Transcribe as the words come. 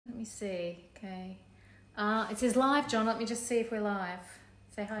me see. Okay. It says live, John. Let me just see if we're live.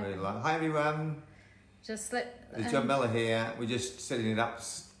 Say hi. Very live. Hi, everyone. Just let... It's John Mellor here. We're just setting it up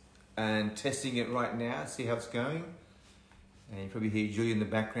and testing it right now. See how it's going. And you probably hear Julie in the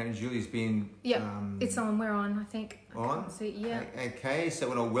background. Julie's been... Yep, it's on. We're on, I think. On? See, yeah. Okay, so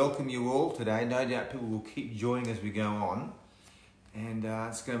I want to welcome you all today. No doubt people will keep joining as we go on. And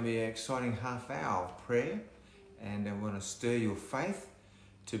it's going to be an exciting half hour of prayer. And I want to stir your faith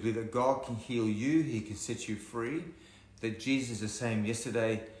to believe that God can heal you. He can set you free. That Jesus is the same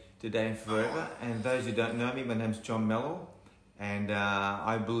yesterday, today and forever. And those who don't know me, my name's John Mellor. And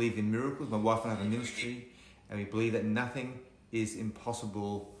I believe in miracles. My wife and I have a ministry. And we believe that nothing is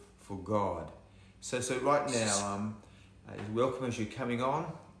impossible for God. So right now, welcome as you're coming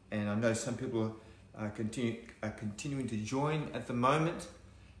on, and I know some people are continuing to join at the moment,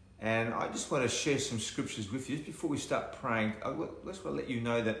 and I just want to share some scriptures with you just before we start praying. I just want to let you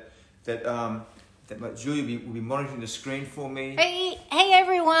know that Julie will be monitoring the screen for me. Hey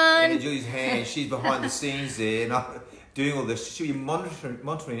everyone! And Julie's hand, she's behind the scenes there, and I'm doing all this. She'll be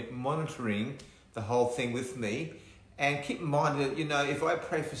monitoring the whole thing with me. And keep in mind that, you know, if I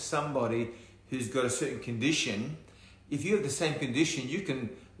pray for somebody who's got a certain condition, if you have the same condition, you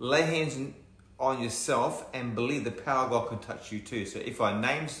can lay hands on yourself and believe the power of God can touch you too. So if I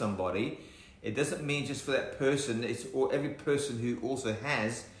name somebody, it doesn't mean just for that person, it's every person who also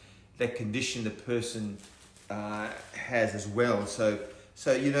has that condition the person has as well. So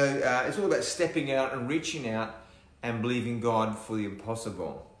you know, it's all about stepping out and reaching out and believing God for the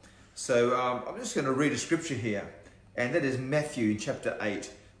impossible. So I'm just going to read a scripture here. And that is Matthew chapter 8.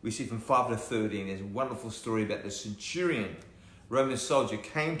 We see from 5 to 13. There's a wonderful story about the centurion, Roman soldier,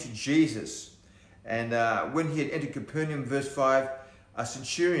 came to Jesus. And when he had entered Capernaum, verse 5, a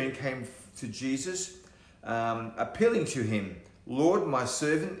centurion came to Jesus, appealing to him, "Lord, my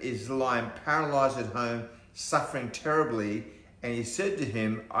servant is lying paralyzed at home, suffering terribly." And he said to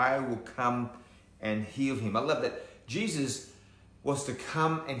him, "I will come and heal him." I love that. Jesus was to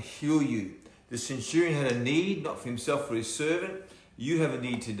come and heal you. The centurion had a need, not for himself, for his servant. You have a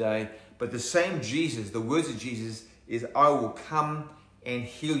need today. But the same Jesus, the words of Jesus is, "I will come and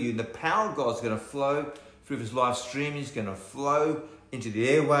heal you." And the power of God is going to flow through this live stream. It's going to flow into the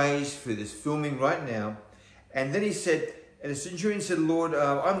airways through this filming right now. And then he said, and the centurion said, "Lord,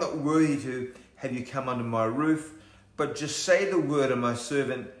 I'm not worthy to have you come under my roof, but just say the word and my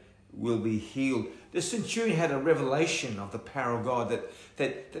servant will be healed." The centurion had a revelation of the power of God,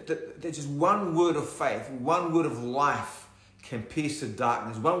 that just one word of faith, one word of life can pierce the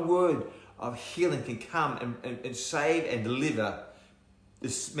darkness. One word of healing can come and save and deliver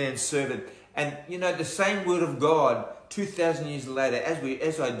this man's servant. And you know, the same word of God 2,000 years later,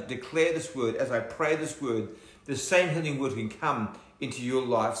 as I declare this word, as I pray this word, the same healing word can come into your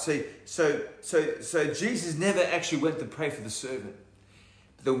life. See, so Jesus never actually went to pray for the servant.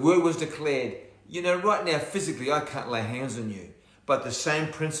 The word was declared. You know, right now, physically, I can't lay hands on you. But the same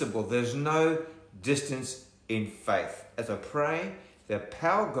principle, there's no distance in faith. As I pray, the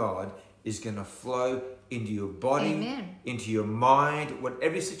power of God is going to flow into your body, Amen. Into your mind,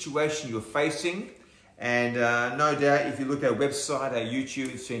 whatever situation you're facing. And no doubt, if you look at our website, our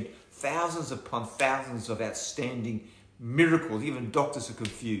YouTube, you've seen thousands upon thousands of outstanding miracles. Even doctors are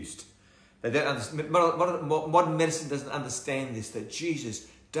confused. They don't understand. Modern medicine doesn't understand this, that Jesus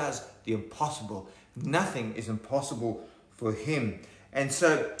does the impossible. Nothing is impossible for him. And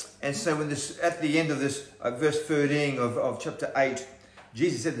so when this, at the end of this verse 13 of chapter 8,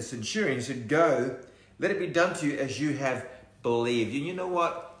 Jesus said to the centurion, he said, "Go, let it be done to you as you have believed." And you know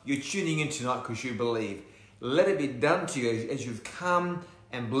what? You're tuning in tonight because you believe. Let it be done to you as you've come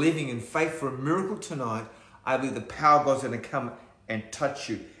and believing in faith for a miracle tonight. I believe the power of God's going to come and touch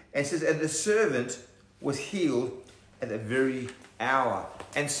you. And it says, and the servant was healed at that very hour.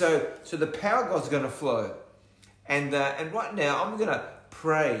 And so the power of God's going to flow. And right now, I'm going to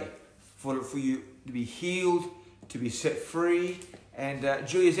pray for you to be healed, to be set free. And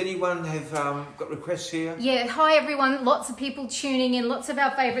Julie, does anyone have got requests here? Yeah, hi everyone. Lots of people tuning in. Lots of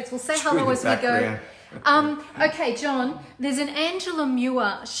our favourites. We'll say hello as we go. Okay, John, there's an Angela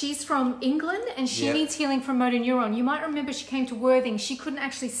Muir. She's from England and she needs healing from motor neuron. You might remember she came to Worthing. She couldn't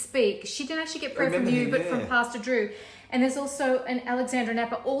actually speak. She didn't actually get prayer from you, but from Pastor Drew. And there's also an Alexandra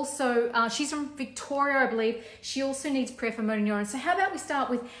Napa. Also, she's from Victoria, I believe. She also needs prayer for motor neuron. So how about we start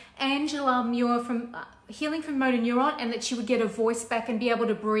with Angela Muir from healing from motor neuron, and that she would get her voice back and be able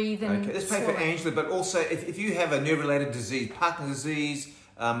to breathe. And okay, let's pray for Angela. But also, if you have a nerve-related disease, Parkinson's disease,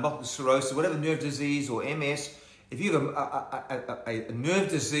 multiple sclerosis, whatever nerve disease or MS, if you have a nerve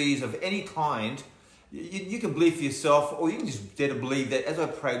disease of any kind, You can believe for yourself, or you can just dare to believe that as I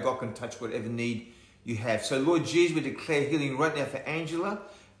pray, God can touch whatever need you have. So Lord Jesus, we declare healing right now for Angela.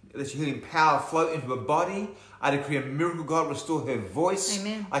 Let your healing power flow into her body. I decree a miracle, God, restore her voice.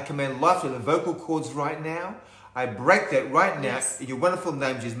 Amen. I command life to the vocal cords right now. I break that right now in your wonderful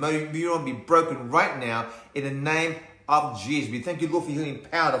name, Jesus. May neuron be broken right now in the name of Jesus. We thank you, Lord, for healing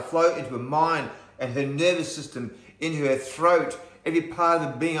power to flow into her mind and her nervous system, into her throat, every part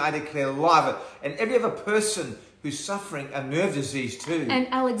of the being. I declare life. And every other person who's suffering a nerve disease too. And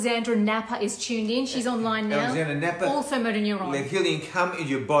Alexandra Napa is tuned in. She's online now. Alexandra Napa. Also motor neuron. Let healing come into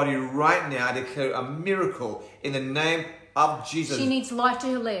your body right now. I declare a miracle in the name of Jesus. She needs life to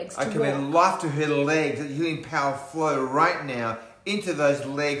her legs. I command life to her legs. Let healing power flow right now into those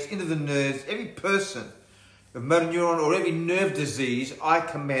legs, into the nerves. Every person with motor neuron or every nerve disease, I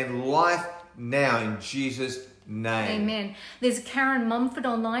command life now in Jesus' name. Amen. There's Karen Mumford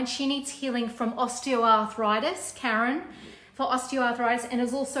online. She needs healing from osteoarthritis. Karen, for osteoarthritis. And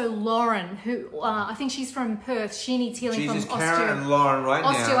there's also Lauren, who I think she's from Perth. She needs healing from Karen and Lauren right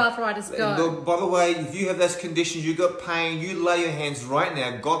now. Osteoarthritis, go. By the way, if you have those conditions, you've got pain, you lay your hands right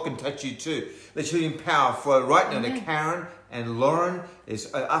now. God can touch you too. Let healing power flow right now to Karen and Lauren. Is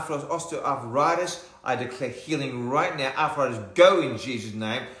osteoarthritis. I declare healing right now. Arthritis, go in Jesus'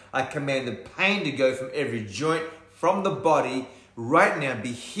 name. I command the pain to go from every joint, from the body, right now.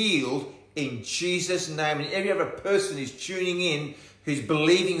 Be healed in Jesus' name. And every other person who's tuning in, who's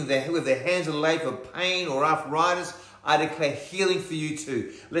believing that with their hands are laid for pain or arthritis, I declare healing for you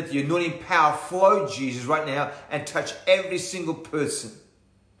too. Let the anointing power flow, Jesus, right now and touch every single person.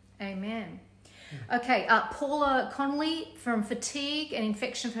 Amen. Okay, Paula Connolly from fatigue and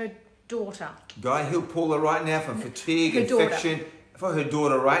infection of her daughter. God, heal Paula right now from fatigue, infection, for her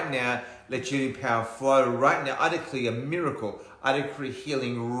daughter right now. Let your power flow right now. I declare a miracle. I decree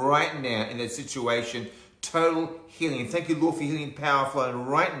healing right now in that situation. Total healing. Thank you, Lord, for healing power flowing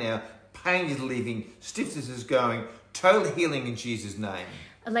right now. Pain is leaving. Stiffness is going. Total healing in Jesus' name.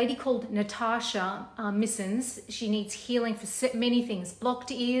 A lady called Natasha Missons. She needs healing for many things. Blocked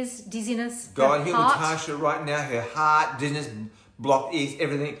ears, dizziness, God, heal Natasha right now. Her heart, dizziness, blocked ears,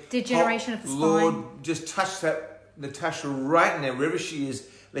 everything. Degeneration of the spine. Lord, just touch that Natasha right now, wherever she is.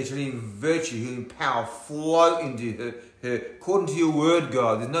 Let your healing virtue, healing power flow into her. According to your word,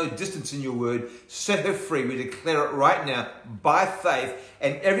 God, there's no distance in your word. Set her free. We declare it right now by faith.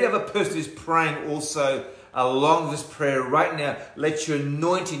 And every other person who's praying also along this prayer right now, let your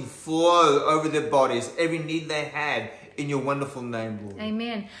anointing flow over their bodies, every need they have, in your wonderful name, Lord.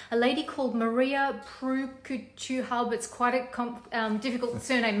 Amen. A lady called Maria Prukutuhub, it's quite a difficult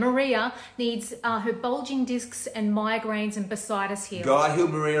surname. Maria needs her bulging discs and migraines and bursitis healed. God, heal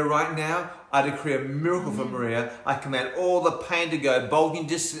Maria right now. I decree a miracle for Maria. I command all the pain to go, bulging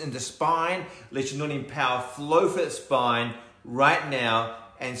discs in the spine. Let your anointing power flow for that spine right now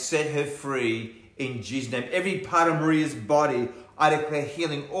and set her free in Jesus' name. Every part of Maria's body, I declare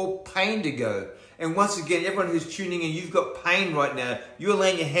healing, all pain to go. And once again, everyone who's tuning in, you've got pain right now. You're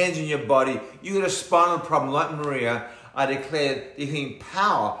laying your hands on your body. You've got a spinal problem like Maria. I declare the healing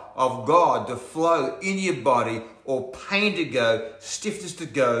power of God to flow into your body, or pain to go, stiffness to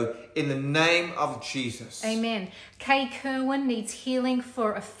go, in the name of Jesus. Amen. Kay Kerwin needs healing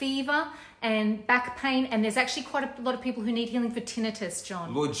for a fever and back pain, and there's actually quite a lot of people who need healing for tinnitus,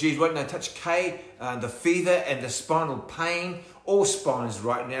 John. Lord Jesus, right now, touch Kay, the fever and the spinal pain, all spines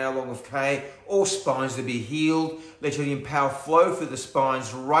right now, along with Kay, all spines to be healed. Let your healing power flow through the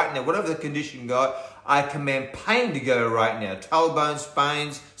spines right now. Whatever the condition, God, I command pain to go right now. Tailbones,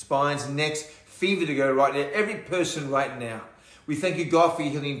 spines, necks, fever to go right now. Every person right now. We thank you, God, for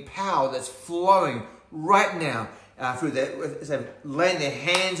your healing power that's flowing right now. Through that, as they've laying their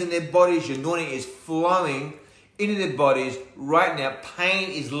hands in their bodies, your anointing is flowing into their bodies right now. Pain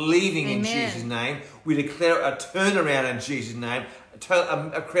is leaving. Amen. In Jesus' name. We declare a turnaround in Jesus' name.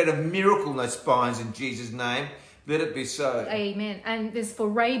 Create a miracle in those spines in Jesus' name. Let it be so. Amen. And there's for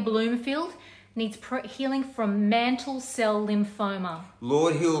Ray Bloomfield, needs healing from mantle cell lymphoma.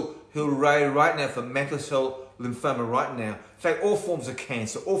 Lord, heal Ray right now from mantle cell lymphoma right now. In fact, all forms of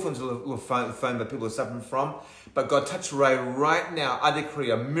cancer, all forms of lymphoma that people are suffering from. But God, touch Ray right now. I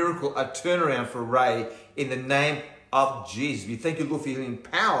decree a miracle, a turnaround for Ray in the name of Jesus. We thank you, Lord, for healing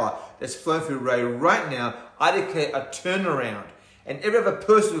power that's flowing through Ray right now. I declare a turnaround. And every other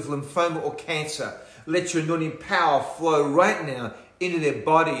person with lymphoma or cancer, let your anointing power flow right now into their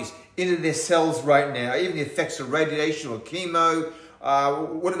bodies, into their cells right now. Even the effects of radiation or chemo,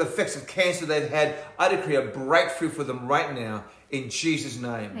 what are the effects of cancer they've had, I decree a breakthrough for them right now in Jesus'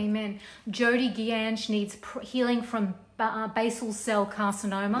 name. Amen. Jody Giange needs healing from basal cell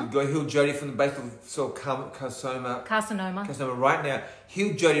carcinoma. God, heal Jody from the basal cell carcinoma. Carcinoma right now.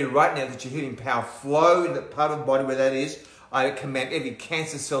 Heal Jody right now. That your healing power flow in the part of the body where that is. I command every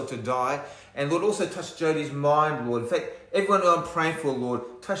cancer cell to die. And Lord, also touch Jody's mind, Lord. In fact, everyone who I'm praying for,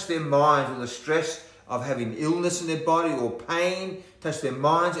 Lord, touch their minds with the stress of having illness in their body or pain. Touch their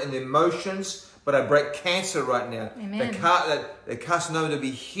minds and their emotions. But I break cancer right now. Amen. The carcinoma to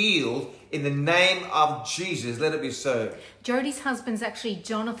be healed in the name of Jesus. Let it be so. Jody's husband's actually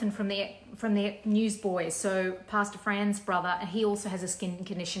Jonathan from the Newsboys, so Pastor Fran's brother, and he also has a skin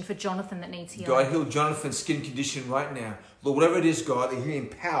condition for Jonathan that needs healing. God, heal Jonathan's skin condition right now. Lord, whatever it is, God, the healing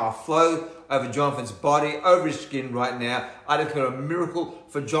power flow over Jonathan's body, over his skin right now. I declare a miracle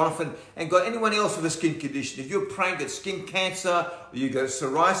for Jonathan. And God, anyone else with a skin condition, if you're praying that skin cancer, or you got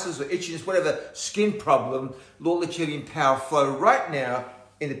psoriasis or itchiness, whatever skin problem, Lord, let your healing power flow right now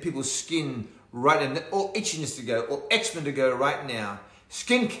into people's skin right now. All itchiness to go, all eczema to go right now.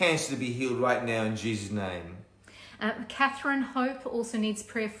 Skin cancer to be healed right now in Jesus' name. Catherine Hope also needs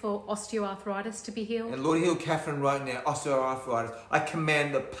prayer for osteoarthritis to be healed. And Lord, heal Catherine right now, osteoarthritis. I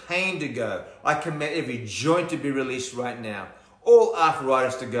command the pain to go. I command every joint to be released right now. All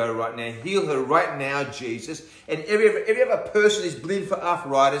arthritis to go right now. Heal her right now, Jesus. And every other person who's bleeding for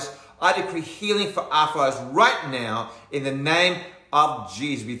arthritis, I decree healing for arthritis right now in the name of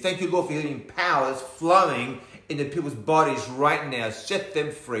Jesus. We thank you, Lord, for healing power that's flowing into people's bodies right now. Set them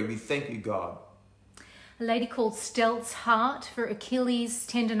free. We thank you, God. A lady called Stelt's Heart for Achilles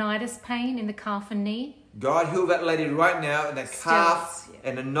tendonitis pain in the calf and knee. God, heal that lady right now, and the calf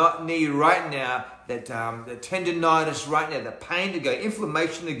and the knee right now, that the tendonitis right now, the pain to go,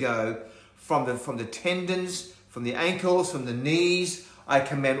 inflammation to go from the tendons, from the ankles, from the knees. I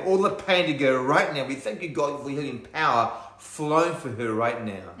command all the pain to go right now. We thank you, God, for healing power flowing for her right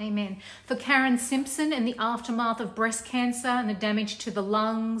now. Amen. For Karen Simpson and the aftermath of breast cancer and the damage to the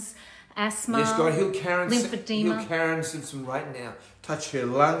lungs, asthma, yes, God, heal Karen, lymphedema. Heal Karen Simpson right now. Touch her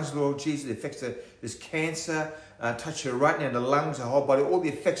lungs, Lord Jesus. The effects of this cancer. Touch her right now, the lungs, the whole body, all the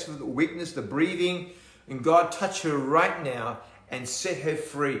effects of the weakness, the breathing. And God, touch her right now and set her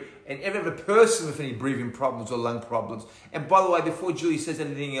free. And every other person with any breathing problems or lung problems. And by the way, before Julie says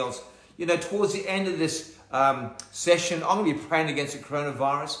anything else, you know, towards the end of this session, I'm going to be praying against the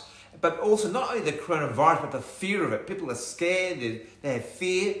coronavirus. But also not only the coronavirus, but the fear of it. People are scared, they have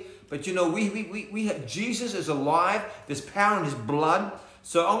fear. But you know, we have, Jesus is alive. There's power in his blood.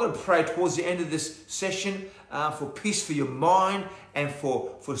 So I'm going to pray towards the end of this session for peace for your mind and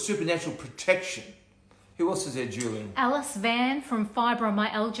for supernatural protection. Who else is there, Julian? Alice Van from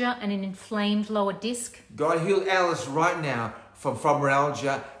fibromyalgia and an inflamed lower disc. God, heal Alice right now from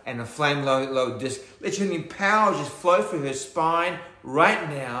fibromyalgia and a inflamed lower disc. Let your healing power just flow through her spine right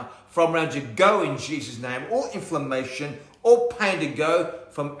now. Fibromyalgia, go in Jesus' name. All inflammation, all pain to go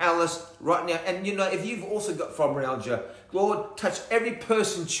from Alice right now. And you know, if you've also got fibromyalgia, Lord, touch every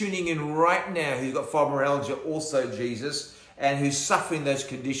person tuning in right now who's got fibromyalgia also, Jesus, and who's suffering those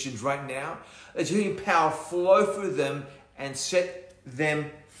conditions right now. Let your healing power flow through them and set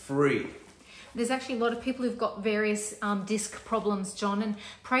them free. There's actually a lot of people who've got various disc problems, John, and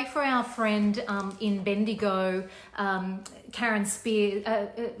pray for our friend in Bendigo,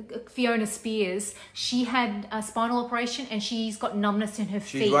 Fiona Spears. She had a spinal operation and she's got numbness in her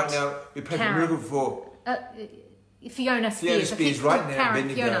feet. She's right now, we pray for miracle for Fiona Spears. Fiona Spears right now,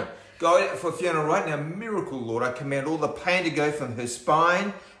 Bendigo. Fiona. Go for Fiona right now, miracle, Lord. I command all the pain to go from her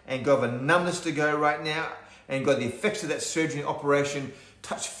spine and God, the numbness to go right now, and God, the effects of that surgery and operation.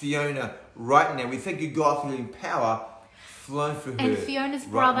 Touch Fiona right now. We thank you, God, for healing power flowing through her. And Fiona's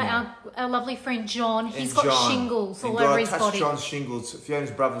brother, our lovely friend John, he's got shingles all over his body. Touch John's shingles. Fiona's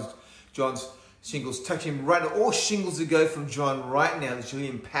brother's John's shingles. Touch him right now. All shingles that go from John right now. Let your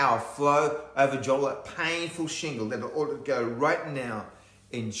healing power flow over John. That painful shingle. Let it all go right now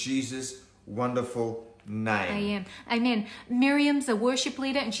in Jesus' wonderful name. Amen. Miriam's a worship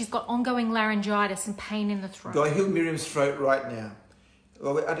leader and she's got ongoing laryngitis and pain in the throat. God, heal Miriam's throat right now.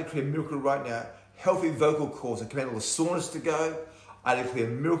 Lord, I declare a miracle right now. Healthy vocal cords. I command all the soreness to go. I declare a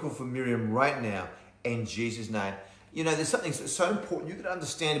miracle for Miriam right now in Jesus' name. You know, there's something that's so important. You can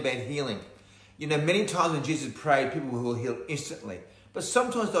understand about healing. You know, many times when Jesus prayed, people will heal instantly. But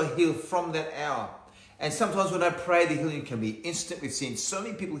sometimes they'll heal from that hour. And sometimes when I pray, the healing can be instant. We've seen so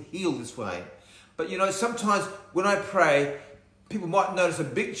many people heal this way. But you know, sometimes when I pray, people might notice a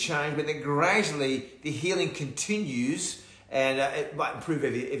big change, but then gradually the healing continues. And it might improve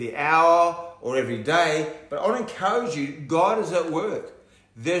every hour or every day. But I want to encourage you, God is at work.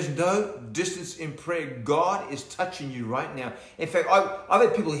 There's no distance in prayer. God is touching you right now. In fact, I've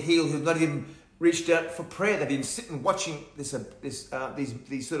had people healed who've not even reached out for prayer. They've been sitting watching these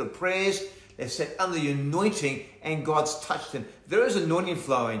sort of prayers. They're set under the anointing and God's touched them. There is anointing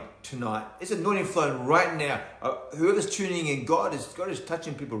flowing tonight. There's anointing flowing right now. Whoever's tuning in, God is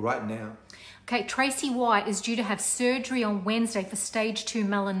touching people right now. Okay, Tracy White is due to have surgery on Wednesday for stage 2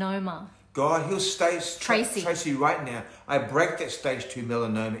 melanoma. God, he'll Tracy right now. I break that stage 2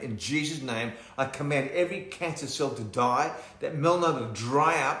 melanoma in Jesus' name. I command every cancer cell to die, that melanoma to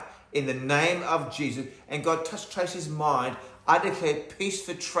dry up in the name of Jesus. And God, touch Tracy's mind. I declare peace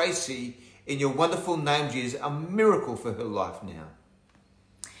for Tracy in your wonderful name, Jesus. A miracle for her life now.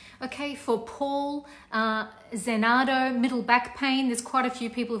 Okay, for Paul Zenardo, middle back pain. There's quite a few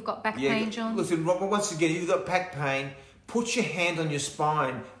people who've got back pain, John. Listen, once again, you've got back pain. Put your hand on your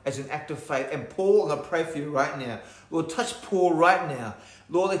spine as an act of faith. And Paul, and I pray for you right now. Lord, touch Paul right now.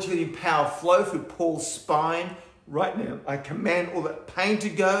 Lord, let your healing power flow through Paul's spine right now. I command all that pain to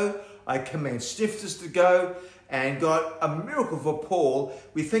go. I command stiffness to go. And God, a miracle for Paul.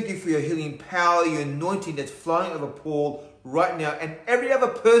 We thank you for your healing power, your anointing that's flowing over Paul right now. And every other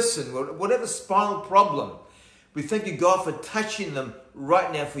person, whatever spinal problem, we thank you, God, for touching them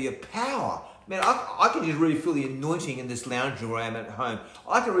right now, for your power. Man, I can just really feel the anointing in this lounge room where I am at home.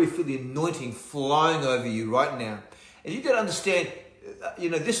 I can really feel the anointing flowing over you right now. And you've got to understand,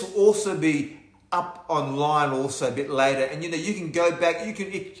 this will also be up online also a bit later. And, you can go back, you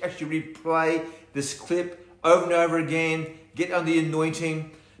can actually replay this clip over and over again, get under the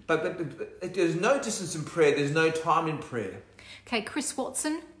anointing. But there's no distance in prayer. There's no time in prayer. Okay, Chris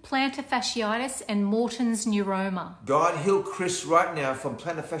Watson, plantar fasciitis and Morton's neuroma. God, heal Chris right now from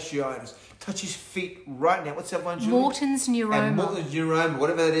plantar fasciitis. Touch his feet right now. What's that one, Julie? Morton's neuroma. And Morton's neuroma,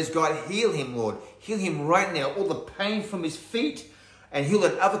 whatever that is, God, heal him, Lord. Heal him right now. All the pain from his feet, and heal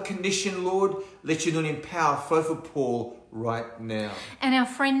that other condition, Lord. Let your anointing power flow for Paul right now. And our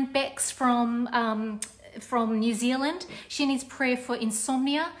friend Bex from New Zealand, she needs prayer for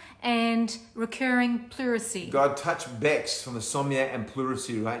insomnia and recurring pleurisy. God, touch Bex from insomnia and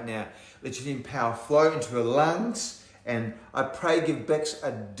pleurisy right now. Let your healing power flow into her lungs, and I pray give Bex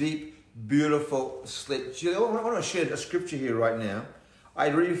a deep, beautiful sleep. I want to share a scripture here right now. I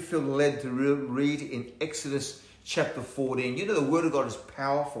really feel led to read in Exodus chapter 14. The Word of God is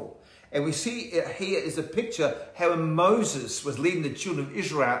powerful. And we see here is a picture how Moses was leading the children of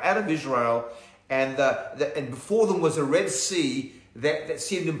Israel out of Israel, and before them was a Red Sea that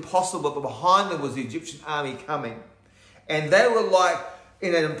seemed impossible, but behind them was the Egyptian army coming. And they were like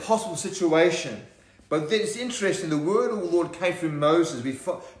in an impossible situation. But then it's interesting, the word of the Lord came through Moses. We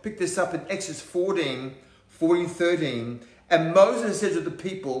picked this up in Exodus 13. And Moses said to the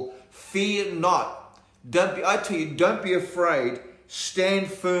people, fear not. Don't be afraid. Stand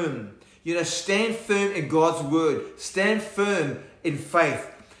firm. Stand firm in God's word. Stand firm in faith.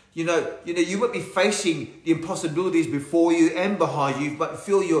 You might be facing the impossibilities before you and behind you, but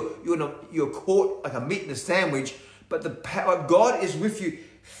feel you're caught like a meat in a sandwich. But the power, God is with you.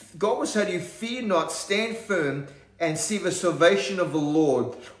 God will say to you, fear not, stand firm, and see the salvation of the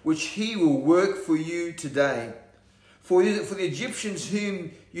Lord, which he will work for you today. For the Egyptians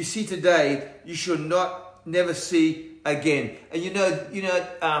whom you see today, you shall never see again. And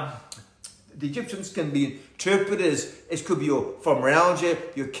the Egyptians can be interpreted as, it could be your fibromyalgia,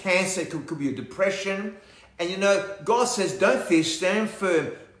 your cancer, it could be your depression. And God says, don't fear, stand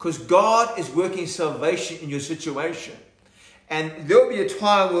firm, because God is working salvation in your situation. And there will be a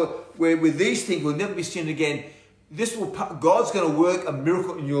time where these things will never be seen again. God's going to work a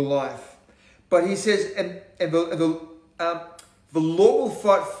miracle in your life. But he says, the Lord will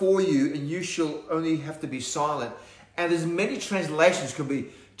fight for you, and you shall only have to be silent. And there's many translations could be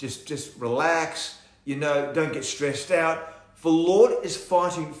just relax, don't get stressed out. The Lord is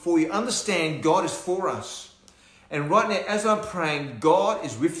fighting for you. Understand, God is for us. And right now, as I'm praying, God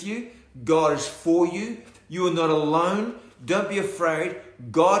is with you. God is for you. You are not alone. Don't be afraid.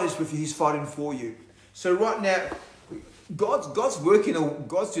 God is with you. He's fighting for you. So right now, God's working.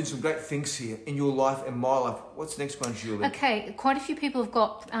 God's doing some great things here in your life and my life. What's the next one, Julie? Okay, quite a few people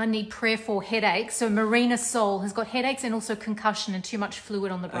have need prayer for headaches. So Marina Soul has got headaches and also concussion and too much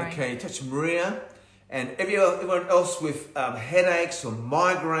fluid on the brain. Okay, touch Maria and everyone else with headaches or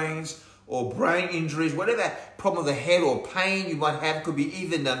migraines or brain injuries, whatever problem of the head or pain you might have, could be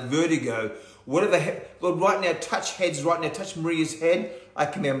even vertigo. Whatever, Lord, right now, touch heads right now. Touch Maria's head. I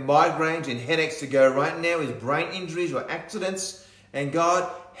command migraines and headaches to go right now with brain injuries or accidents. And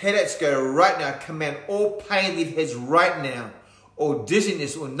God, headaches go right now. I command all pain leave heads right now. Or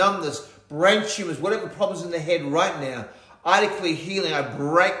dizziness or numbness, brain tumors, whatever problems in the head right now. I declare healing. I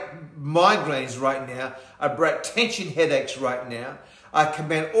break migraines right now. I break tension headaches right now. I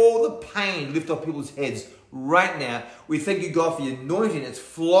command all the pain lift off people's heads right now. We thank you, God, for your anointing. It's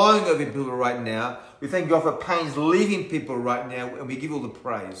flowing over people right now. We thank God for pains leaving people right now, and we give all the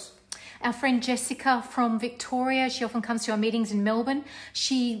praise. Our friend Jessica from Victoria, she often comes to our meetings in Melbourne.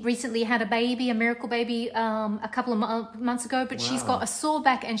 She recently had a baby, a miracle baby, a couple of months ago, but she's got a sore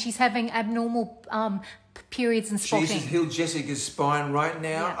back and she's having abnormal periods and spotting. Jesus, heal Jessica's spine right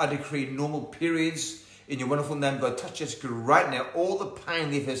now. I decree normal periods in your wonderful name. God, touch Jessica right now. All the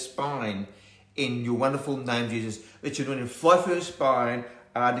pain leave her spine in your wonderful name, Jesus. Let your anointing flow through her spine.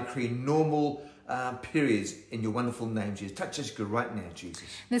 I decree normal periods in your wonderful name, Jesus. Touch Jessica right now, Jesus.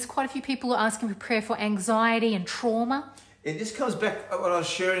 There's quite a few people who are asking for prayer for anxiety and trauma. And this comes back to what I was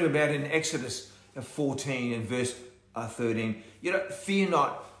sharing about in Exodus 14 and verse 13. You know, fear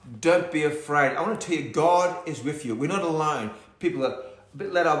not. Don't be afraid. I want to tell you, God is with you. We're not alone. People are a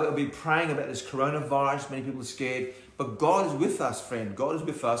bit later, I'll be praying about this coronavirus. Many people are scared. But God is with us, friend. God is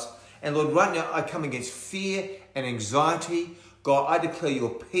with us. And Lord, right now, I come against fear and anxiety. God, I declare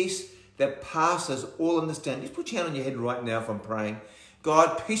your peace that passes all understanding. Just put your hand on your head right now if I'm praying.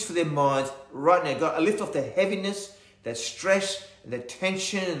 God, peace for their minds right now. God, I lift off the heaviness, that stress, that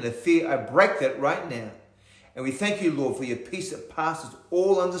tension and the fear. I break that right now. And we thank you, Lord, for your peace that passes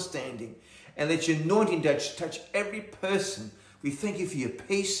all understanding. And let your anointing touch every person. We thank you for your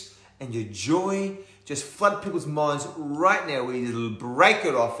peace and your joy. Just flood people's minds right now. We break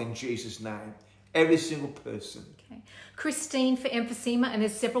it off in Jesus' name. Every single person. Okay. Christine for emphysema, and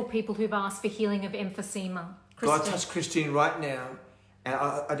there's several people who've asked for healing of emphysema. God, touch Christine right now. And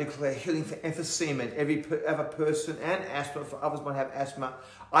I declare healing for emphysema in every other person, and asthma for others might have asthma.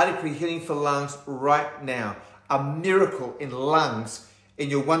 I decree healing for lungs right now. A miracle in lungs in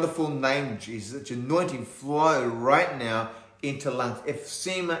your wonderful name, Jesus. That your anointing flow right now into lungs.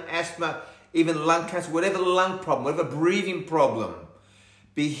 Emphysema, asthma, even lung cancer, whatever lung problem, whatever breathing problem,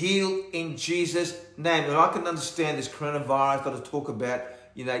 be healed in Jesus' name. And I can understand this coronavirus, got to talk about,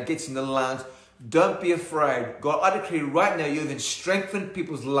 you know, it gets in the lungs. Don't be afraid. God, I decree right now, you even strengthen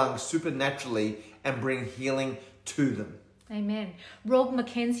people's lungs supernaturally and bring healing to them. Amen. Rob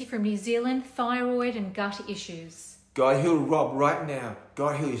McKenzie from New Zealand, thyroid and gut issues. God, heal Rob right now.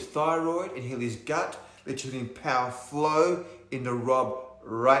 God, heal his thyroid and heal his gut. Let your healing power flow into Rob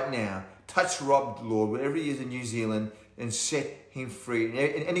right now. Touch Rob, Lord, wherever he is in New Zealand, and set him free.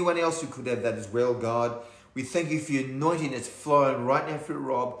 And anyone else who could have that as well, God. We thank you for your anointing that's flowing right now through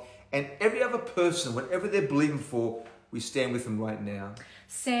Rob. And every other person, whatever they're believing for, we stand with them right now.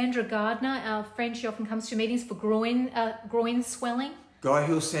 Sandra Gardner, our friend, she often comes to meetings for groin swelling. God,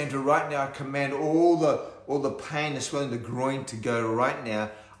 heal Sandra right now. I command all the pain, the swelling, the groin to go right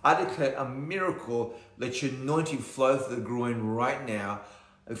now. I declare a miracle. Let your anointing flow through the groin right now.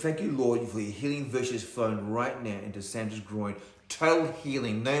 And thank you, Lord, for your healing virtues flowing right now into Sandra's groin. Total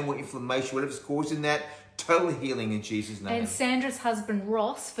healing. No more inflammation, whatever's causing that. Total healing in Jesus' name. And Sandra's husband,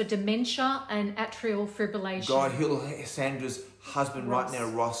 Ross, for dementia and atrial fibrillation. God, heal Sandra's husband right now,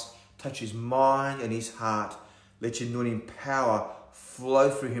 Ross. Touch his mind and his heart. Let your anointing power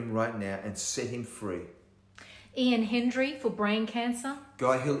flow through him right now and set him free. Ian Hendry for brain cancer.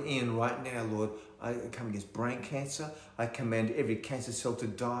 God, heal Ian right now, Lord. I come against brain cancer. I command every cancer cell to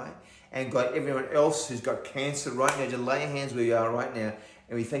die. And God, everyone else who's got cancer right now, just lay your hands where you are right now.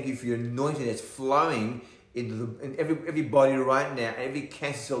 And we thank you for your anointing that's flowing into every body right now. Every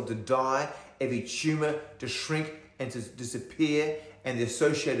cancer cell to die, every tumor to shrink and to disappear, and the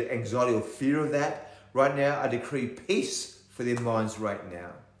associated anxiety or fear of that. Right now, I decree peace for their minds right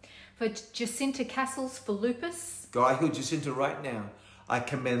now. For Jacinta Castles for lupus. God, heal Jacinta right now. I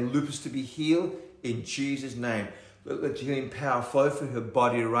command lupus to be healed in Jesus' name. Let your healing power flow through her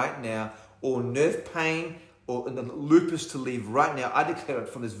body right now. All nerve pain, or the lupus to leave right now. I declare it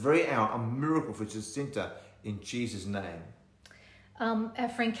from this very hour, a miracle for Jacinta in Jesus' name. Our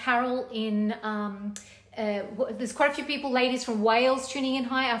friend Carol in, there's quite a few people, ladies from Wales tuning in.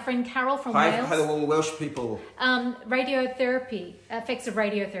 Hi, our friend Carol from Wales. Hi, all the Welsh people. Radiotherapy, effects of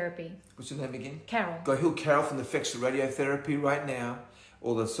radiotherapy. What's your name again? Carol. God, heal Carol from the effects of radiotherapy right now.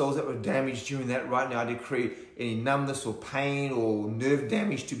 All the cells that were damaged during that right now, I decree any numbness or pain or nerve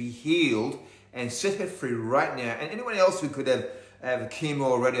damage to be healed and set her free right now. And anyone else who could have chemo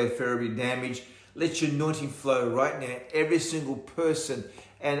or radiotherapy damage, let your anointing flow right now, every single person.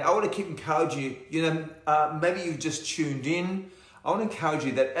 And I want to keep encouraging you, maybe you've just tuned in. I want to encourage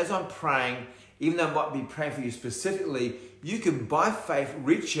you that as I'm praying, even though I might be praying for you specifically, you can by faith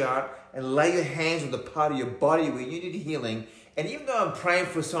reach out and lay your hands on the part of your body where you need healing. And even though I'm praying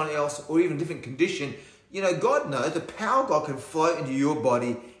for someone else or even a different condition, You know, God knows the power of God can flow into your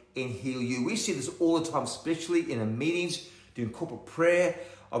body and heal you. We see this all the time, especially in our meetings, doing corporate prayer.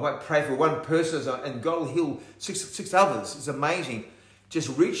 I might pray for one person and God will heal six others. It's amazing.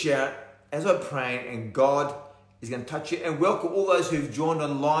 Just reach out as I pray and God is going to touch you. And welcome all those who've joined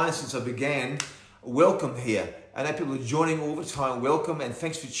online since I began. Welcome here. I know people are joining all the time. Welcome and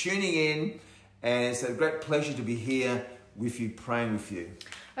thanks for tuning in. And it's a great pleasure to be here with you, praying with you.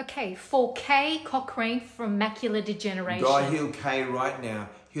 Okay, for Kay Cochrane from macular degeneration. God, heal Kay right now.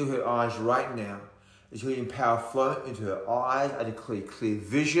 Heal her eyes right now. As healing power flow into her eyes, I declare clear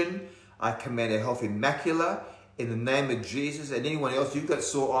vision. I command a healthy macula in the name of Jesus. And anyone else, you've got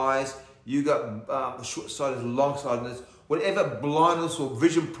sore eyes, you've got short-sightedness, long-sightedness, whatever blindness or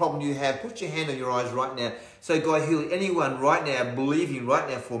vision problem you have, put your hand on your eyes right now. So God, heal anyone right now, believing right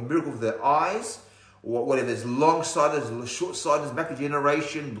now for a miracle for their eyes, or whatever it's long-sightedness, short-sightedness, macular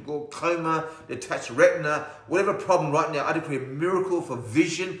degeneration, glaucoma, detached retina, whatever problem right now, I declare a miracle for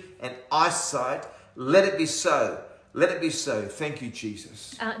vision and eyesight. Let it be so. Let it be so. Thank you,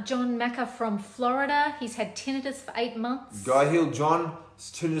 Jesus. John Mellor from Florida. He's had tinnitus for 8 months. God, heal John's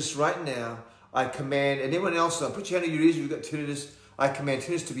tinnitus right now. I command, and anyone else, put your hand on your ears if you've got tinnitus. I command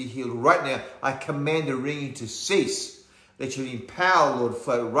tinnitus to be healed right now. I command the ringing to cease. Let your healing power, Lord,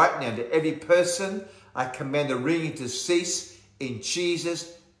 flow right now to every person. I command the ringing to cease in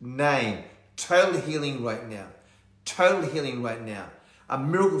Jesus' name. Total healing right now. Total healing right now. A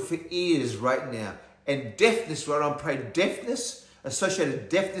miracle for ears right now. And deafness right now. I pray deafness, associated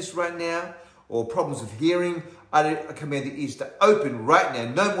deafness right now, or problems of hearing. I command the ears to open right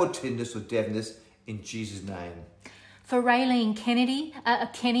now. No more tinnitus or deafness in Jesus' name. For Raylene Kenny,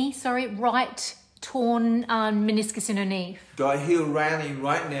 right torn meniscus in her knee. God, heal Raylene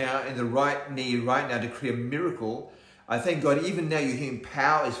right now in the right knee right now to create a miracle. I thank God even now your healing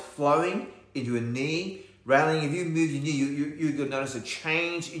power is flowing into a knee. Raylene, if you move your knee, you're going to notice a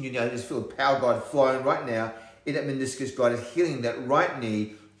change in your knee. I just feel the power of God flowing right now in that meniscus. God is healing that right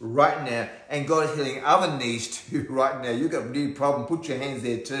knee right now. And God is healing other knees too right now. You've got a knee problem, put your hands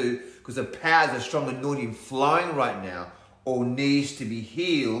there too, because the power is a strong anointing flowing right now. All needs to be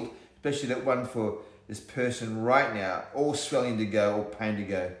healed, especially that one for this person right now. All swelling to go, all pain to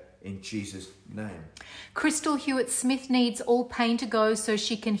go in Jesus' name. Crystal Hewitt-Smith needs all pain to go so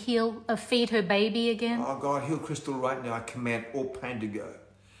she can feed her baby again. Oh God, heal Crystal right now. I command all pain to go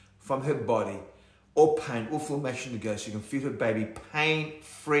from her body. All pain, all inflammation to go so you can feed her baby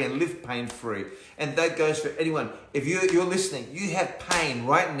pain-free and live pain-free. And that goes for anyone. If you're listening, you have pain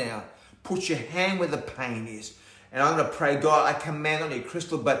right now, put your hand where the pain is. And I'm going to pray, God, I command on you,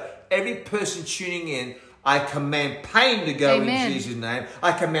 Crystal, but every person tuning in, I command pain to go in Jesus' name.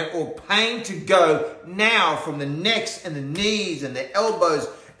 I command all pain to go now from the necks and the knees and the elbows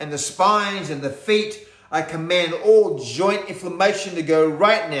and the spines and the feet. I command all joint inflammation to go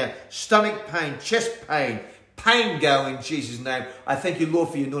right now. Stomach pain, chest pain, pain go in Jesus' name. I thank you, Lord,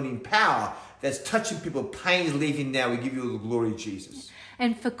 for your anointing power that's touching people. Pain is leaving now. We give you all the glory, Jesus.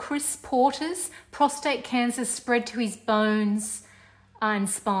 And for Chris Porter's prostate cancer spread to his bones and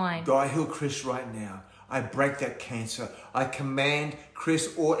spine. God, heal Chris right now. I break that cancer. I command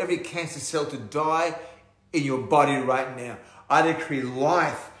Chris or every cancer cell to die in your body right now. I decree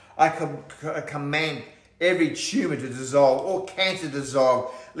life. I command every tumor to dissolve, all cancer to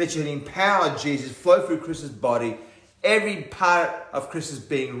dissolve. Let your healing power, Jesus, flow through Chris's body. Every part of Chris's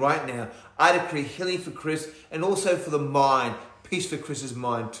being right now. I decree healing for Chris and also for the mind. Peace for Chris's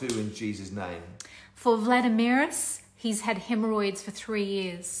mind too in Jesus' name. For Vladimiris, he's had hemorrhoids for 3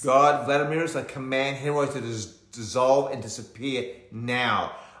 years. God, Vladimiris, I command hemorrhoids to dissolve and disappear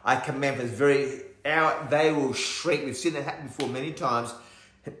now. I command for this very hour, they will shrink. We've seen that happen before many times.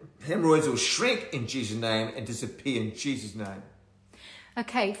 Hemorrhoids will shrink in Jesus' name and disappear in Jesus' name.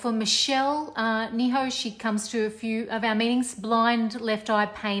 Okay, for Michelle Niho, she comes to a few of our meetings, blind left eye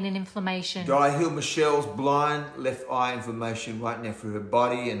pain and inflammation. God, heal Michelle's blind left eye inflammation right now for her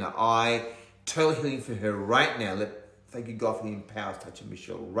body and her eye. Total healing for her right now. Thank you, God, for the powers touching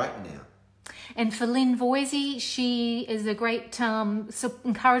Michelle right now. And for Lynn Voisey, she is a great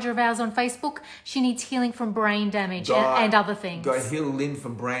encourager of ours on Facebook. She needs healing from brain damage and other things. God, heal Lynn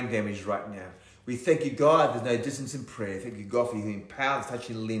from brain damage right now. We thank you, God, there's no distance in prayer. Thank you, God, for your healing power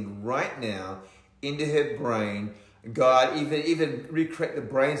touching Lynn right now into her brain. God, even recreate the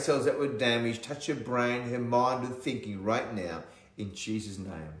brain cells that were damaged. Touch her brain, her mind, her thinking right now in Jesus'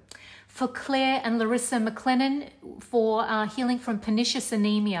 name. For Claire and Larissa McLennan for healing from pernicious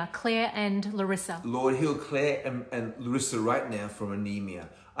anemia. Claire and Larissa. Lord, heal Claire and Larissa right now from anemia.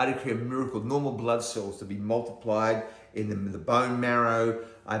 I decree a miracle, normal blood cells to be multiplied in the bone marrow.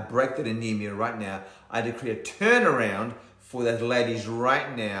 I break that anemia right now. I decree a turnaround for those ladies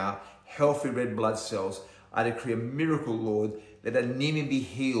right now, healthy red blood cells. I decree a miracle, Lord. Let anemia be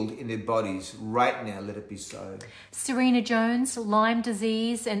healed in their bodies right now. Let it be so. Serena Jones, Lyme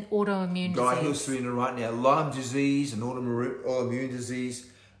disease and autoimmune God, disease. heal Serena right now. Lyme disease and autoimmune disease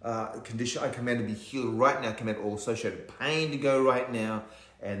condition, I command to be healed right now. I command all associated pain to go right now.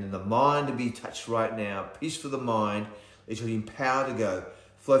 And in the mind to be touched right now. Peace for the mind. Let your healing power to go.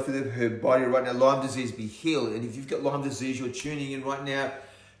 Flow through her body right now. Lyme disease be healed. And if you've got Lyme disease, you're tuning in right now.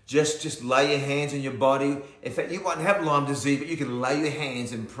 Just lay your hands on your body. In fact, you won't have Lyme disease, but you can lay your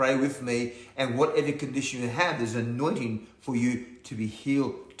hands and pray with me. And whatever condition you have, there's an anointing for you to be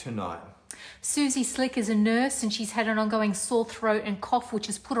healed tonight. Susie Slick is a nurse and she's had an ongoing sore throat and cough, which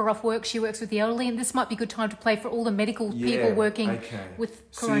has put her off work. She works with the elderly, and this might be a good time to play for all the medical people working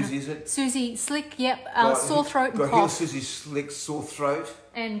with corona. Susie, is it? Susie Slick, yep. Sore throat and cough. Heal Susie Slick, sore throat.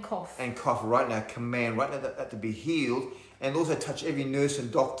 And cough. And cough right now. Command right now that to be healed. And also touch every nurse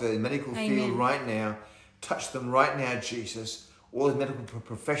and doctor in the medical field right now. Touch them right now, Jesus. All the medical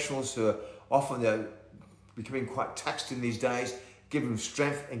professionals who are often becoming quite taxed in these days. Give them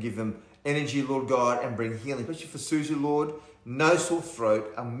strength and give them energy, Lord God, and bring healing. Especially for Susie, Lord. No sore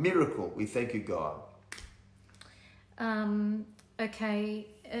throat. A miracle. We thank you, God. Okay.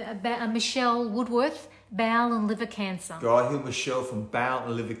 Michelle Woodworth, bowel and liver cancer. God, heal Michelle from bowel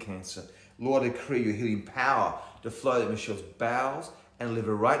and liver cancer. Lord, I decree your healing power to flow to Michelle's bowels and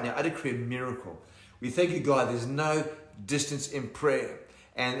liver right now. I decree a miracle. We thank you, God. There's no distance in prayer.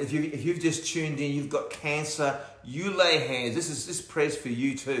 And if you've just tuned in, you've got cancer, you lay hands. This prayer's for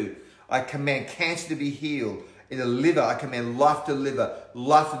you too. I command cancer to be healed in the liver. I command life to liver,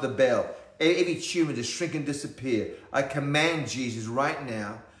 life to the bowel. Every tumor to shrink and disappear. I command, Jesus, right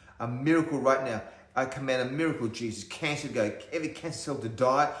now, a miracle right now. I command a miracle, Jesus. Cancer to go. Every cancer cell to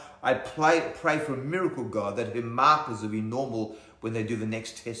die. I pray for a miracle, God, that her markers will be normal when they do the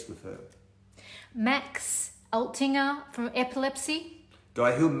next test with her. Max Altinger from epilepsy.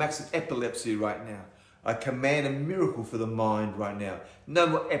 God, heal Max's epilepsy right now. I command a miracle for the mind right now. No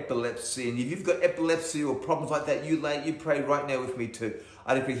more epilepsy. And if you've got epilepsy or problems like that, you pray right now with me too.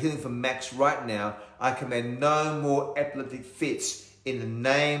 I decree healing for Max right now. I command no more epileptic fits in the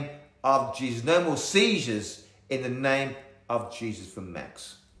name of Jesus. No more seizures in the name of Jesus for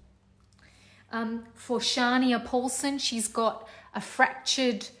Max. For Shania Paulson, she's got a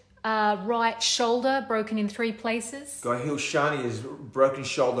fractured right shoulder, broken in 3 places. God, heal Shania's broken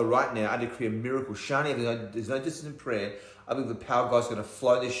shoulder right now. I decree a miracle. Shania, there's no distance in prayer. I believe the power of God's going to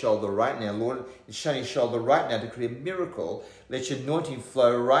flow this shoulder right now. Lord, in Shania's shoulder right now, I decree a miracle. Let your anointing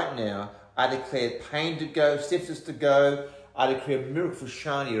flow right now. I declare pain to go, stiffness to go. I decree a miracle for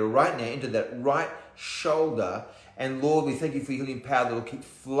Shania right now into that right shoulder. And Lord, we thank you for your healing power that will keep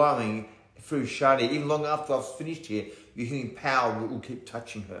flowing through Shania. Even long after I've finished here, your healing power will keep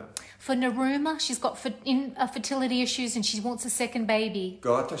touching her. For Naruma, she's got fertility issues and she wants a second baby.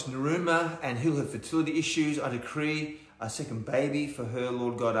 God, touch Naruma and heal her fertility issues. I decree a second baby for her,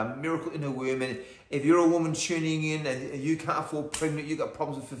 Lord God, a miracle in her womb. And if you're a woman tuning in and you can't fall pregnant, you've got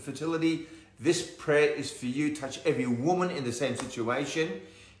problems with fertility, this prayer is for you. Touch every woman in the same situation.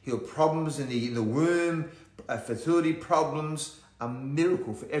 Heal problems in the womb, fertility problems. A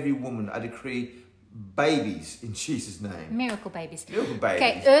miracle for every woman. I decree babies in Jesus' name. Miracle babies. Miracle babies.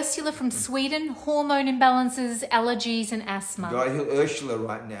 Okay, Ursula from Sweden, hormone imbalances, allergies and asthma. God, heal Ursula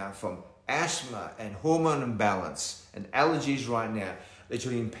right now from asthma and hormone imbalance and allergies right now. Let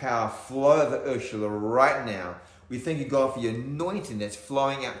your healing power flow over Ursula right now. We thank you, God, for your anointing that's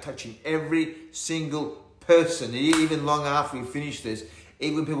flowing out, touching every single person. Even long after we finish this,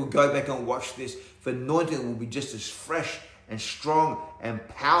 even when people go back and watch this, the anointing will be just as fresh and strong and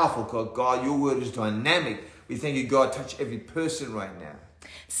powerful. God, your word is dynamic. We thank you, God, touch every person right now.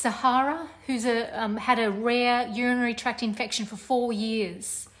 Sahara, who's had a rare urinary tract infection for 4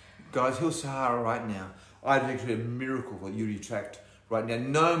 years. God, heal Sahara right now. I declare a miracle for urinary tract right now.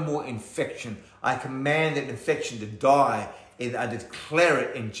 No more infection. I command that infection to die. And I declare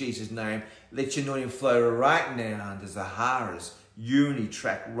it in Jesus' name. Let your anointing flow right now under Sahara's urinary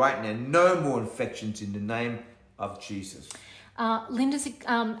tract right now. No more infections in the name of Jesus. Linda's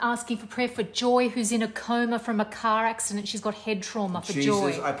asking for prayer for Joy, who's in a coma from a car accident. She's got head trauma for Joy.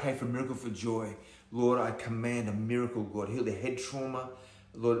 Jesus, I pray for a miracle for Joy. Lord, I command a miracle, God. Heal the head trauma.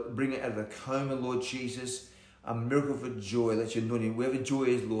 Lord, bring it out of the coma, Lord Jesus. A miracle for Joy. Let your anointing, wherever Joy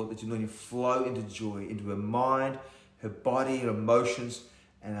is, Lord, let your anointing flow into Joy, into her mind, her body, her emotions.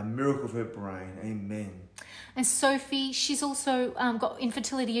 and a miracle for her brain. Amen. And Sophie, she's also got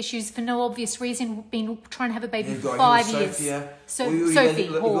infertility issues for no obvious reason. Been trying to have a baby for 5 years. Sophie, you've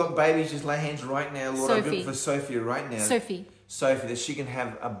got babies, just lay hands right now, Lord. Sophie. I'm looking for Sophia right now. Sophie, that she can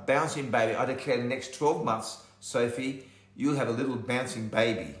have a bouncing baby. I declare the next 12 months, Sophie, you'll have a little bouncing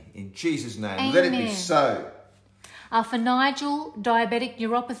baby in Jesus' name. Amen. Let it be so. For Nigel, diabetic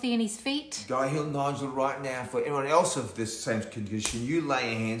neuropathy in his feet. God, heal Nigel right now. For everyone else of this same condition, you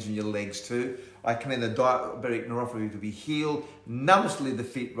lay your hands on your legs too. I command the diabetic neuropathy to be healed. Numbness to leave the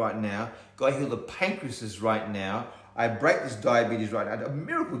feet right now. God, heal the pancreases right now. I break this diabetes right now. A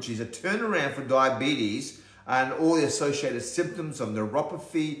miracle, Jesus. A turnaround for diabetes and all the associated symptoms of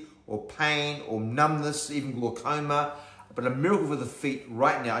neuropathy or pain or numbness, even glaucoma. But a miracle for the feet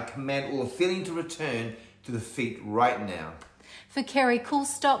right now. I command all the feeling to return to the feet right now. For Kerry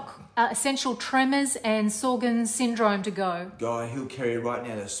Coolstock, essential tremors and Sorgan syndrome to go. God, he'll carry right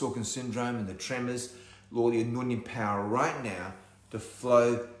now the Sorgan syndrome and the tremors. Lord, the anointing power right now to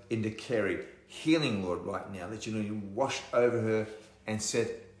flow into Kerry. Healing, Lord, right now. Let your anointing wash over her and set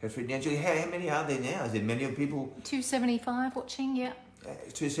her free. Now, Julie, how many are there now? Is there many people? 275 watching, yeah.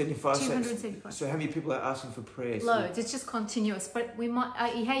 275. 275. So how many people are asking for prayers? Loads. It's just continuous. But we might. How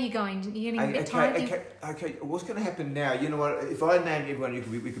are you going? You're getting a bit tired. Okay. What's going to happen now? You know what? If I named everyone,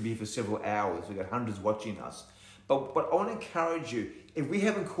 we could be here for several hours. We've got hundreds watching us. But I want to encourage you. If we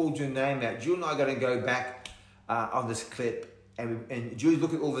haven't called your name out, Julie and I are going to go back on this clip, and Julie,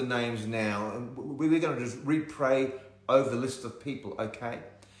 look at all the names now. And we're going to just re-pray over the list of people. Okay.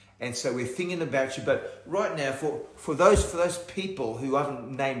 And so we're thinking about you. But right now, for those people who I haven't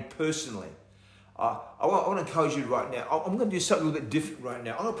named personally, I want to encourage you right now. I'm going to do something a little bit different right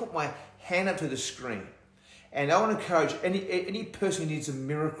now. I'm going to put my hand up to the screen. And I want to encourage any person who needs a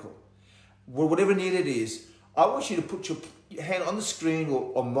miracle, whatever need it is, I want you to put your hand on the screen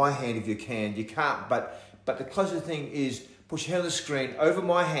or on my hand if you can. You can't, but the closest thing is put your hand on the screen over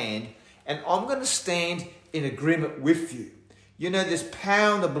my hand, and I'm going to stand in agreement with you. You know, there's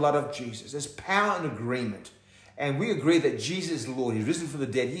power in the blood of Jesus. There's power in agreement. And we agree that Jesus is Lord. He's risen from the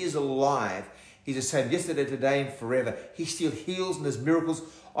dead. He is alive. He's the same yesterday, today, and forever. He still heals and there's miracles.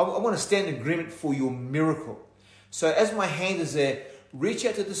 I want to stand in agreement for your miracle. So as my hand is there, reach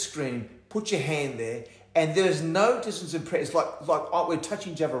out to the screen, put your hand there, and there's no distance in prayer. It's like we're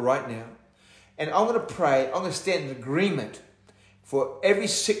touching each other right now. And I'm going to pray. I'm going to stand in agreement for every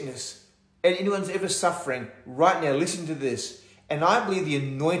sickness and anyone's ever suffering right now. Listen to this. And I believe the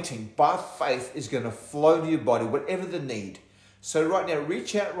anointing by faith is going to flow to your body, whatever the need. So right now,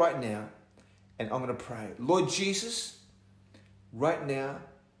 reach out right now, and I'm going to pray. Lord Jesus, right now,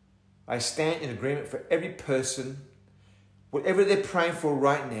 I stand in agreement for every person, whatever they're praying for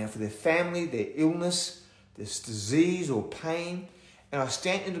right now, for their family, their illness, this disease or pain. And I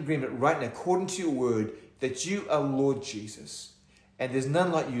stand in agreement right now, according to your word, that you are Lord Jesus. And there's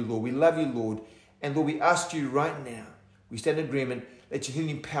none like you, Lord. We love you, Lord. And Lord, we ask you right now, we stand in agreement, let your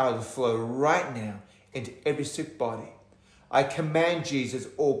healing power to flow right now into every sick body. I command, Jesus,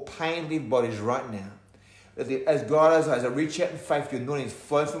 all pain leave bodies right now. As God, as I reach out in faith, your anointing is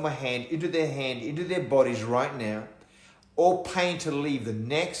flowing from my hand, into their bodies right now. All pain to leave the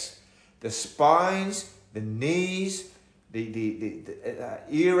necks, the spines, the knees, the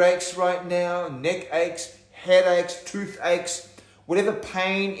earaches right now, neck aches, headaches, toothaches, whatever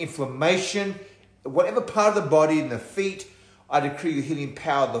pain, inflammation, whatever part of the body in the feet, I decree your healing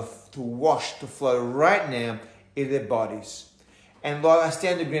power to wash, to flow right now in their bodies. And Lord, I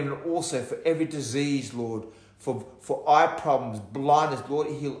stand in agreement also for every disease, Lord, for eye problems, blindness. Lord,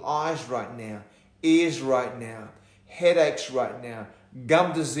 heal eyes right now, ears right now, headaches right now,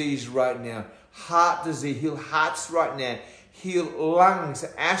 gum disease right now, heart disease, heal hearts right now, heal lungs,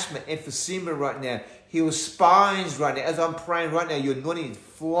 asthma, emphysema right now, heal spines right now. As I'm praying right now, your anointing is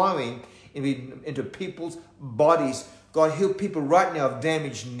flowing into people's bodies. God, heal people right now of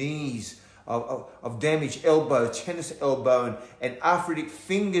damaged knees, of damaged elbow, tennis elbow, and arthritic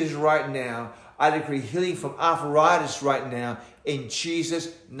fingers right now. I decree healing from arthritis right now in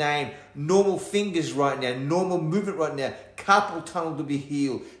Jesus' name. Normal fingers right now, normal movement right now, carpal tunnel to be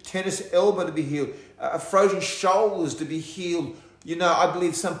healed, tennis elbow to be healed, frozen shoulders to be healed. You know, I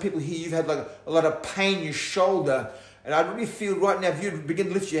believe some people here, you've had like a lot of pain in your shoulder. And I really feel right now, if you begin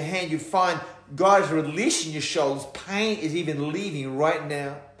to lift your hand, you find God is releasing your shoulders. Pain is even leaving right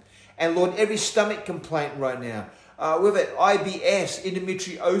now. And Lord, every stomach complaint right now, we've had IBS,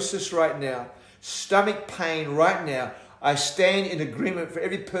 endometriosis right now, stomach pain right now. I stand in agreement for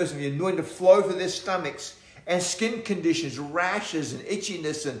every person, the anointing to flow for their stomachs and skin conditions, rashes and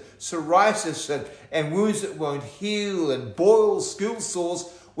itchiness and psoriasis and wounds that won't heal and boils, skill sores,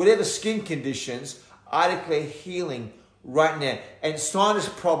 whatever skin conditions, I declare healing right now. And sinus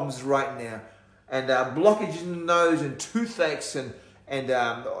problems right now. And blockages in the nose and toothaches and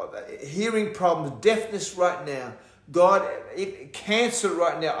hearing problems, deafness right now. God, cancer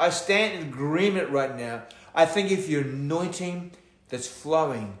right now. I stand in agreement right now. I thank you for your anointing that's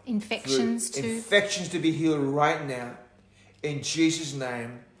flowing. Infections too. Infections to be healed right now. In Jesus'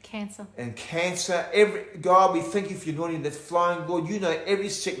 name. Cancer. And cancer. God, we thank you for your anointing that's flowing. Lord, you know every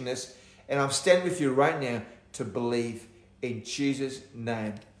sickness. And I'm standing with you right now to believe in Jesus'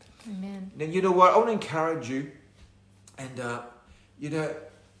 name. Amen. Now, you know what? I want to encourage you. And,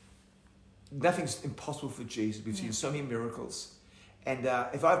 nothing's impossible for Jesus. We've seen so many miracles. And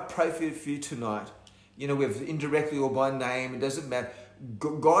if I pray for you tonight, whether indirectly or by name, it doesn't matter.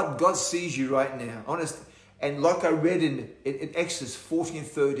 God sees you right now. Honest. And like I read in Exodus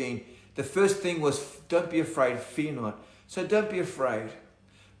 14:13, the first thing was, don't be afraid, fear not. So don't be afraid.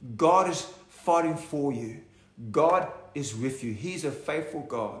 God is fighting for you. God is with you. He's a faithful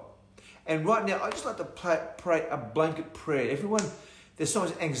God. And right now, I just like to pray a blanket prayer. Everyone, there's so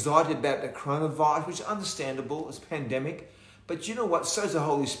much anxiety about the coronavirus, which is understandable. It's a pandemic. But you know what? So is the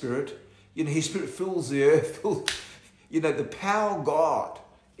Holy Spirit. His Spirit fills the earth. The power of God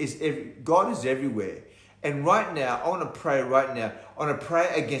is everywhere. And right now, I want to pray right now. I want to pray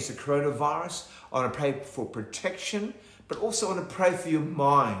against the coronavirus. I want to pray for protection. But also I want to pray for your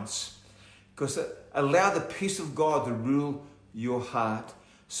minds. Because allow the peace of God to rule your heart.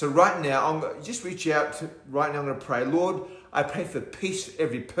 So right now, I'm going to just reach out right now. I'm going to pray. Lord, I pray for peace for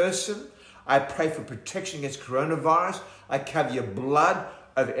every person. I pray for protection against coronavirus. I cover your blood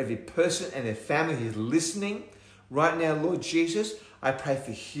over every person and their family who's listening. Right now, Lord Jesus, I pray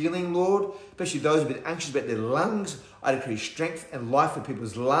for healing, Lord, especially those who've been anxious about their lungs. I decree strength and life for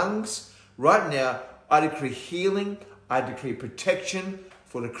people's lungs. Right now, I decree healing. I decree protection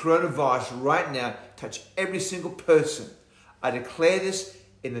for the coronavirus right now. Touch every single person. I declare this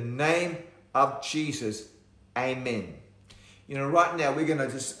in the name of Jesus. Amen. Right now, we're going to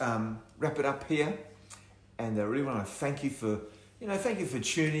just wrap it up here. And I really want to thank you for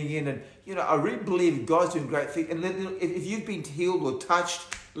tuning in. And, I really believe God's doing great things. And if you've been healed or touched,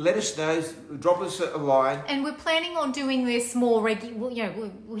 let us know. Drop us a line. And we're planning on doing this more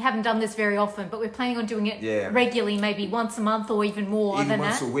regularly. We haven't done this very often, but we're planning on doing it regularly, maybe once a month or even more than that. Even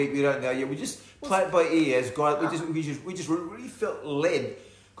once a week, we don't know yet. We just play it by ear as God. We just really felt led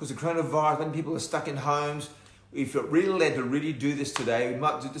because the coronavirus, when people are stuck in homes, we felt really led to really do this today.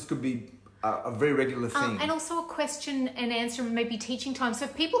 This could be a very regular thing. And also a question and answer and maybe teaching time. So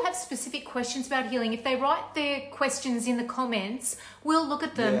if people have specific questions about healing, if they write their questions in the comments, we'll look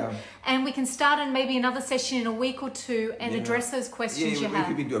at them and we can start in maybe another session in a week or two and address those questions you have.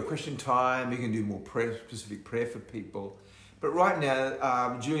 We can do a question time. We can do more specific prayer for people. But right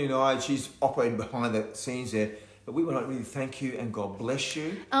now, Julie and I, she's operating behind the scenes there. But we want to really thank you and God bless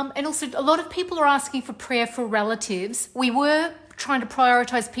you. And also, a lot of people are asking for prayer for relatives. We were trying to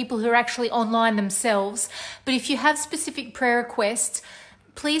prioritize people who are actually online themselves. But if you have specific prayer requests,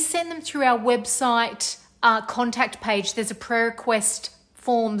 please send them through our website contact page. There's a prayer request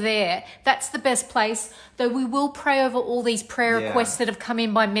form there. That's the best place, though we will pray over all these prayer requests that have come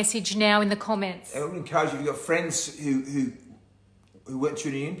in by message now in the comments. And I would encourage you, if you've got friends who weren't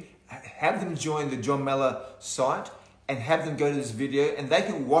tuning in, have them join the John Mellor site and have them go to this video and they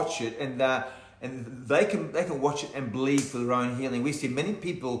can watch it and they can watch it and believe for their own healing. We see many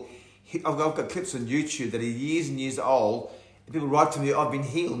people, I've got clips on YouTube that are years and years old, and people write to me, I've been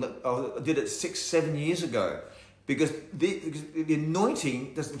healed, I did it 6-7 years ago. Because the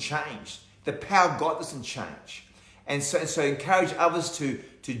anointing doesn't change. The power of God doesn't change. And so encourage others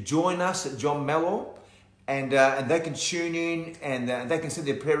to join us at John Mellor. And they can tune in and they can send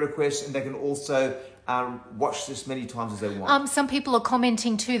their prayer requests and they can also watch this many times as they want. Some people are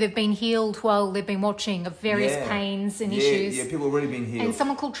commenting too, they've been healed while they've been watching of various pains and issues. Yeah, people have already been healed. And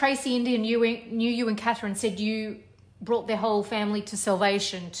someone called Tracy Indian knew you and Catherine, said you brought their whole family to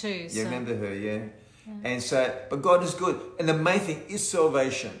salvation too. Yeah, remember her, yeah. And so, but God is good. And the main thing is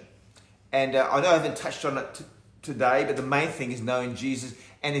salvation. And I know I haven't touched on it today, but the main thing is knowing Jesus.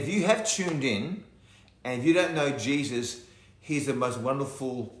 And if you have tuned in, and if you don't know Jesus, He's the most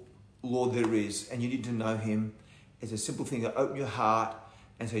wonderful Lord there is. And you need to know Him. It's a simple thing to open your heart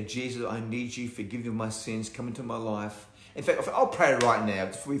and say, Jesus, I need you. Forgive me my sins. Come into my life. In fact, I'll pray right now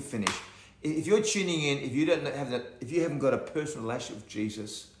before we finish. If you're tuning in, if you haven't got a personal relationship with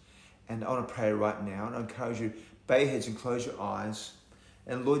Jesus, and I want to pray right now, and I encourage you, bow your heads and close your eyes.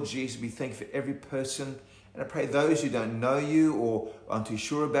 And Lord Jesus, we thank you for every person And I pray those who don't know you or aren't too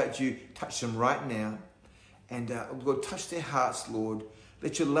sure about you, touch them right now. And Lord, touch their hearts, Lord.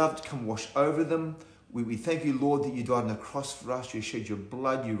 Let your love come wash over them. We thank you, Lord, that you died on the cross for us. You shed your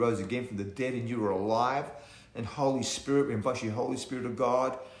blood. You rose again from the dead and you are alive. And Holy Spirit, we invite you, Holy Spirit of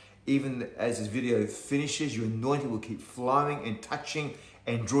God, even as this video finishes, your anointing will keep flowing and touching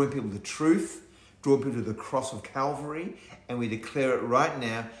and drawing people to truth, drawing people to the cross of Calvary. And we declare it right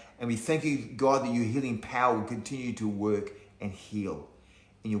now. And we thank you, God, that your healing power will continue to work and heal.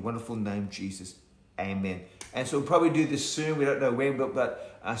 In your wonderful name, Jesus. Amen. And so we'll probably do this soon. We don't know when,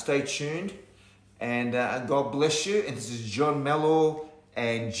 but stay tuned. And God bless you. And this is John Mellor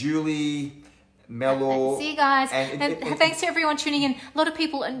and Julie Mellor. See you guys. And thanks to everyone tuning in. A lot of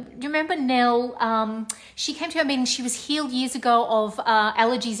people, and you remember Nell, she came to our meeting, she was healed years ago of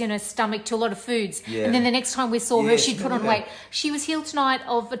allergies in her stomach to a lot of foods. Yeah. And then the next time we saw her, she'd put on weight. She was healed tonight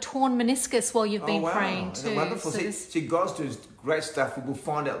of a torn meniscus while you've been praying too. Wonderful. So see, God's doing great stuff. We'll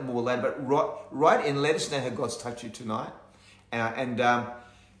find out more later. But write in, let us know how God's touched you tonight.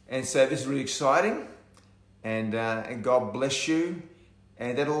 And so this is really exciting. And God bless you.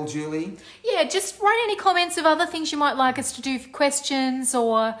 And that all, Julie? Yeah, just write any comments of other things you might like us to do, questions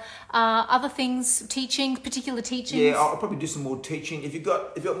or other things, teaching, particular teachings. Yeah, I'll probably do some more teaching. If you've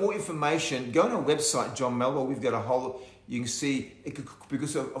got more information, go on our website, John Mellor. We've got a whole, you can see,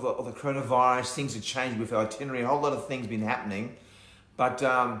 because of the coronavirus, things have changed with our itinerary. A whole lot of things been happening. But,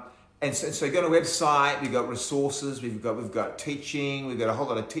 and so go on our website, we've got resources, we've got teaching, we've got a whole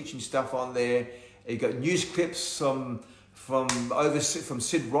lot of teaching stuff on there. You've got news clips from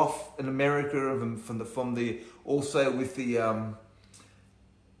Sid Roth in America, also with the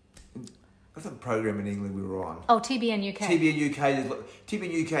what's that program in England we were on? Oh, TBN UK. TBN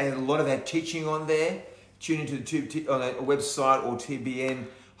UK had a lot of that teaching on there. Tune into on a website or TBN.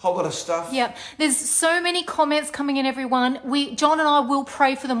 Whole lot of stuff. Yep. There's so many comments coming in, everyone. John and I will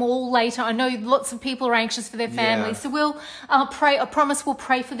pray for them all later. I know lots of people are anxious for their families. So we'll pray. I promise we'll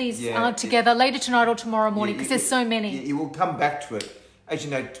pray for these together later tonight or tomorrow morning because there's so many. You will come back to it. As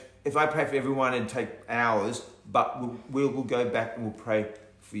you know, if I pray for everyone, it'd take hours, but we'll go back and we'll pray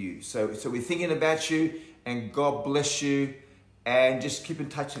for you. So we're thinking about you, and God bless you, and just keep in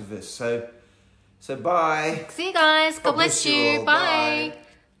touch with us. So bye. See you guys. God bless you. Bye.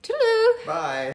 Toodaloo. Bye.